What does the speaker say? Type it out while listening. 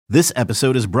This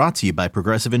episode is brought to you by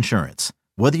Progressive Insurance.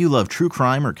 Whether you love true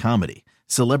crime or comedy,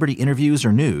 celebrity interviews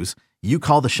or news, you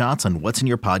call the shots on what's in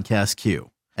your podcast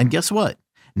queue. And guess what?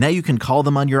 Now you can call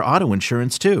them on your auto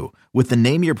insurance too with the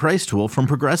Name Your Price tool from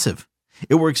Progressive.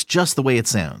 It works just the way it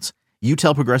sounds. You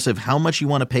tell Progressive how much you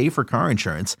want to pay for car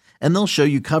insurance, and they'll show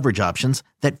you coverage options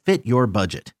that fit your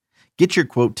budget. Get your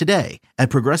quote today at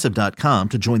Progressive.com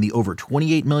to join the over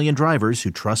 28 million drivers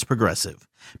who trust Progressive.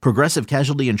 Progressive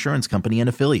Casualty Insurance Company and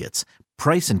Affiliates.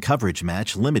 Price and coverage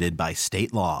match limited by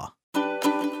state law.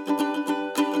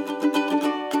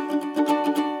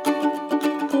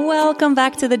 Welcome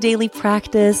back to the Daily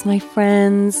Practice, my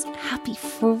friends. Happy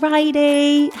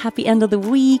Friday. Happy end of the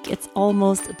week. It's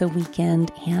almost the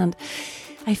weekend, and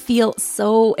I feel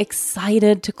so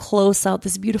excited to close out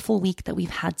this beautiful week that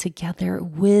we've had together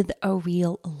with a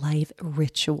real life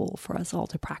ritual for us all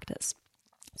to practice.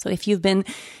 So if you've been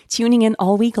tuning in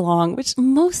all week long, which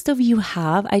most of you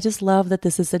have, I just love that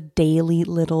this is a daily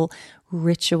little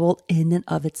ritual in and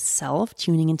of itself,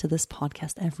 tuning into this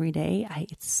podcast every day.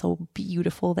 It's so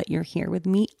beautiful that you're here with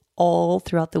me all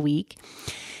throughout the week.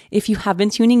 If you have been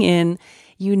tuning in,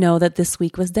 you know that this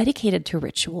week was dedicated to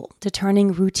ritual, to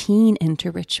turning routine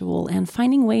into ritual and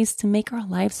finding ways to make our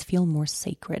lives feel more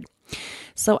sacred.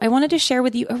 So I wanted to share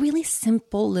with you a really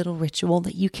simple little ritual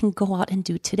that you can go out and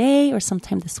do today or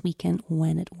sometime this weekend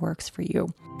when it works for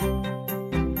you.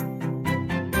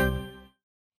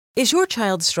 Is your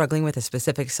child struggling with a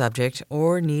specific subject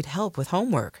or need help with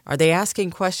homework? Are they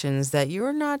asking questions that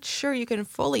you're not sure you can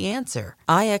fully answer?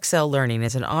 IXL Learning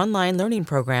is an online learning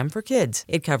program for kids.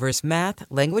 It covers math,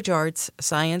 language arts,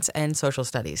 science, and social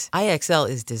studies. IXL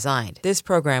is designed. This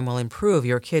program will improve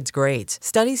your kids' grades.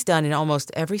 Studies done in almost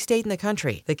every state in the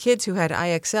country. The kids who had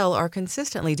IXL are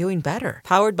consistently doing better.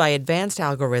 Powered by advanced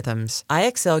algorithms,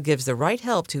 IXL gives the right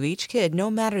help to each kid no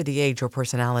matter the age or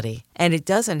personality. And it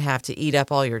doesn't have to eat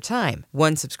up all your time.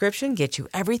 One subscription gets you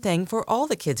everything for all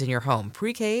the kids in your home,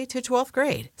 pre-K to 12th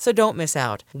grade. So don't miss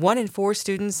out. 1 in 4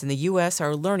 students in the U.S.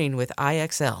 are learning with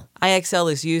IXL.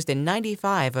 IXL is used in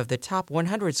 95 of the top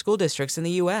 100 school districts in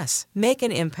the U.S. Make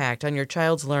an impact on your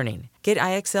child's learning. Get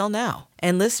IXL now.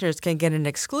 And listeners can get an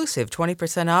exclusive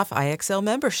 20% off IXL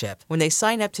membership when they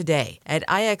sign up today at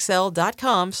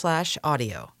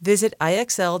IXL.com/audio. Visit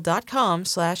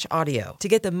IXL.com/audio to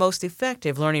get the most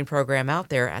effective learning program out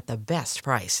there at the best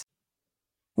price.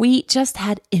 We just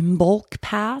had Imbolc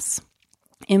pass.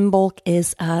 Imbolc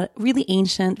is a really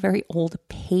ancient, very old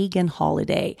pagan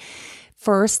holiday,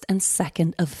 1st and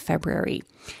 2nd of February.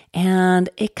 And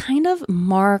it kind of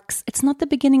marks, it's not the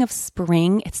beginning of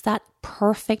spring, it's that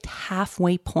perfect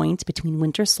halfway point between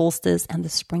winter solstice and the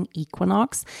spring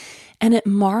equinox. And it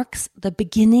marks the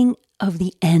beginning of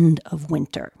the end of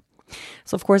winter.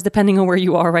 So of course, depending on where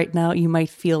you are right now, you might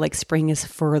feel like spring is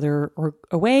further or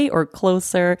away or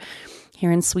closer.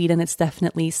 Here in Sweden, it's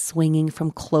definitely swinging from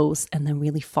close and then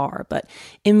really far. But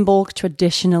Imbolc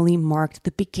traditionally marked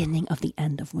the beginning of the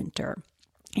end of winter.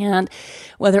 And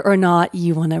whether or not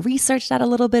you want to research that a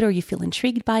little bit or you feel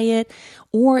intrigued by it,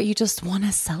 or you just want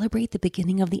to celebrate the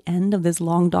beginning of the end of this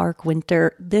long, dark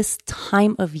winter, this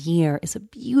time of year is a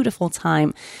beautiful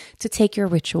time to take your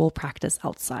ritual practice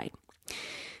outside.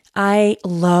 I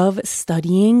love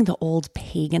studying the old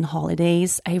pagan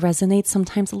holidays. I resonate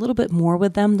sometimes a little bit more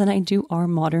with them than I do our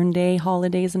modern day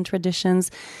holidays and traditions,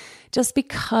 just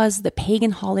because the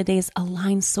pagan holidays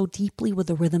align so deeply with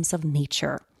the rhythms of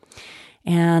nature.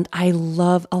 And I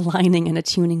love aligning and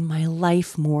attuning my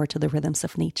life more to the rhythms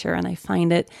of nature. And I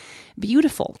find it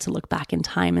beautiful to look back in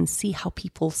time and see how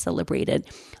people celebrated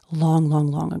long, long,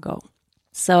 long ago.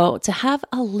 So to have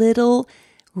a little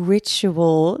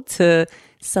ritual to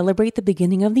celebrate the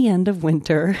beginning of the end of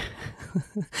winter,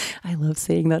 I love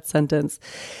saying that sentence.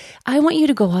 I want you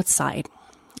to go outside.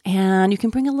 And you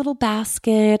can bring a little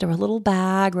basket or a little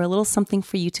bag or a little something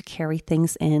for you to carry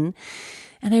things in.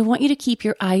 And I want you to keep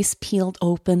your eyes peeled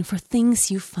open for things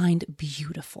you find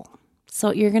beautiful.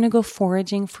 So you're going to go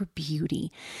foraging for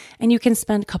beauty. And you can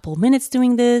spend a couple of minutes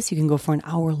doing this. You can go for an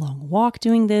hour-long walk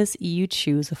doing this. You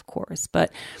choose, of course.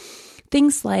 But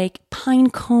things like pine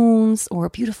cones or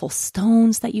beautiful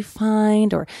stones that you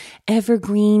find or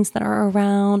evergreens that are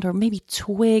around or maybe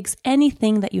twigs,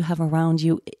 anything that you have around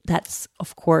you that's,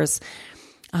 of course,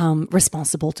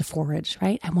 responsible to forage,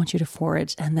 right? I want you to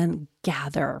forage and then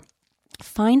gather.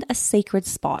 Find a sacred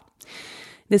spot.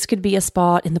 This could be a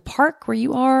spot in the park where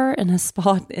you are and a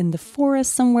spot in the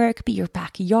forest somewhere. It could be your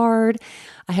backyard.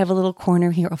 I have a little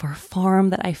corner here of our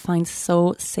farm that I find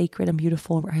so sacred and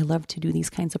beautiful where I love to do these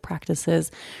kinds of practices.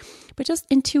 but just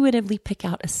intuitively pick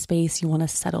out a space you want to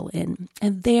settle in.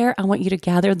 And there, I want you to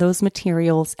gather those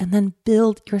materials and then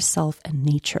build yourself a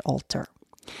nature altar.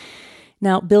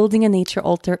 Now, building a nature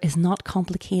altar is not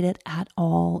complicated at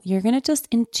all. You're going to just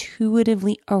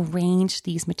intuitively arrange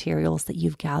these materials that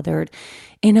you've gathered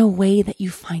in a way that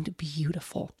you find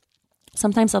beautiful.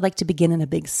 Sometimes I like to begin in a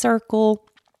big circle.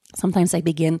 Sometimes I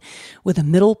begin with a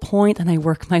middle point and I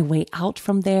work my way out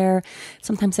from there.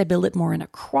 Sometimes I build it more in a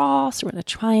cross or in a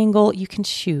triangle. You can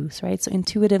choose, right? So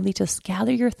intuitively just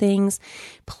gather your things,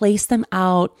 place them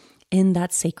out in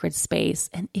that sacred space.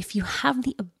 And if you have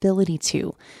the ability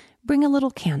to, bring a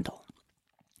little candle.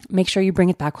 Make sure you bring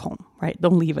it back home, right?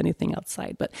 Don't leave anything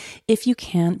outside. But if you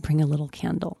can, bring a little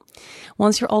candle.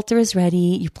 Once your altar is ready,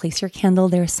 you place your candle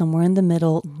there somewhere in the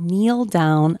middle, kneel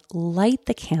down, light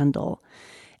the candle,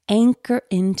 anchor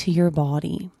into your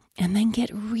body, and then get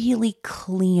really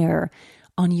clear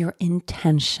on your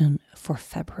intention for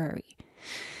February.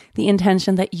 The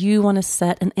intention that you want to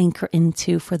set an anchor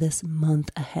into for this month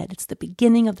ahead. It's the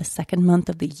beginning of the second month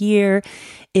of the year.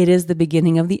 It is the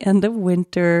beginning of the end of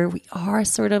winter. We are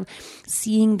sort of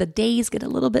seeing the days get a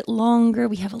little bit longer.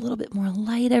 We have a little bit more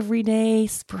light every day.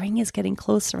 Spring is getting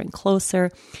closer and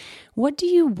closer. What do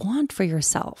you want for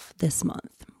yourself this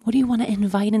month? What do you want to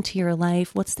invite into your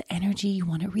life? What's the energy you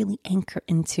want to really anchor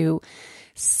into?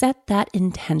 Set that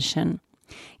intention.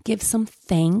 Give some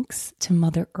thanks to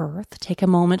Mother Earth. Take a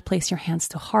moment, place your hands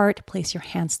to heart, place your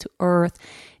hands to earth,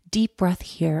 deep breath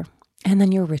here, and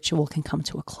then your ritual can come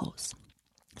to a close.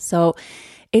 So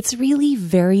it's really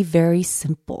very, very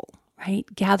simple, right?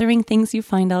 Gathering things you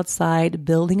find outside,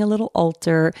 building a little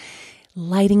altar,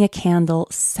 lighting a candle,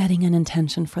 setting an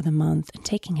intention for the month, and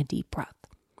taking a deep breath.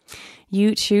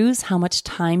 You choose how much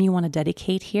time you want to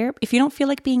dedicate here. If you don't feel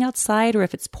like being outside, or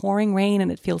if it's pouring rain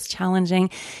and it feels challenging,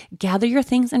 gather your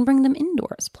things and bring them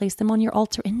indoors. Place them on your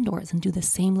altar indoors and do the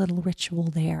same little ritual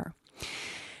there.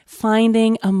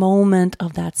 Finding a moment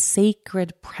of that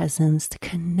sacred presence to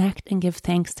connect and give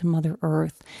thanks to Mother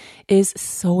Earth is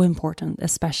so important,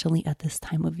 especially at this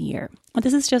time of year.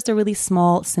 This is just a really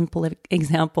small, simple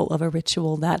example of a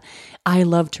ritual that I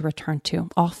love to return to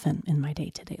often in my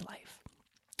day-to-day life.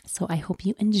 So I hope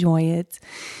you enjoy it.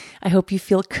 I hope you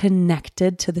feel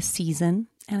connected to the season,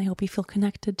 and I hope you feel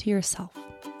connected to yourself.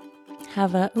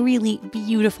 Have a really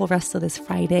beautiful rest of this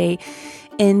Friday.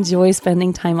 Enjoy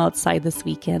spending time outside this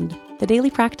weekend. The Daily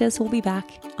Practice will be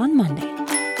back on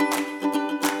Monday.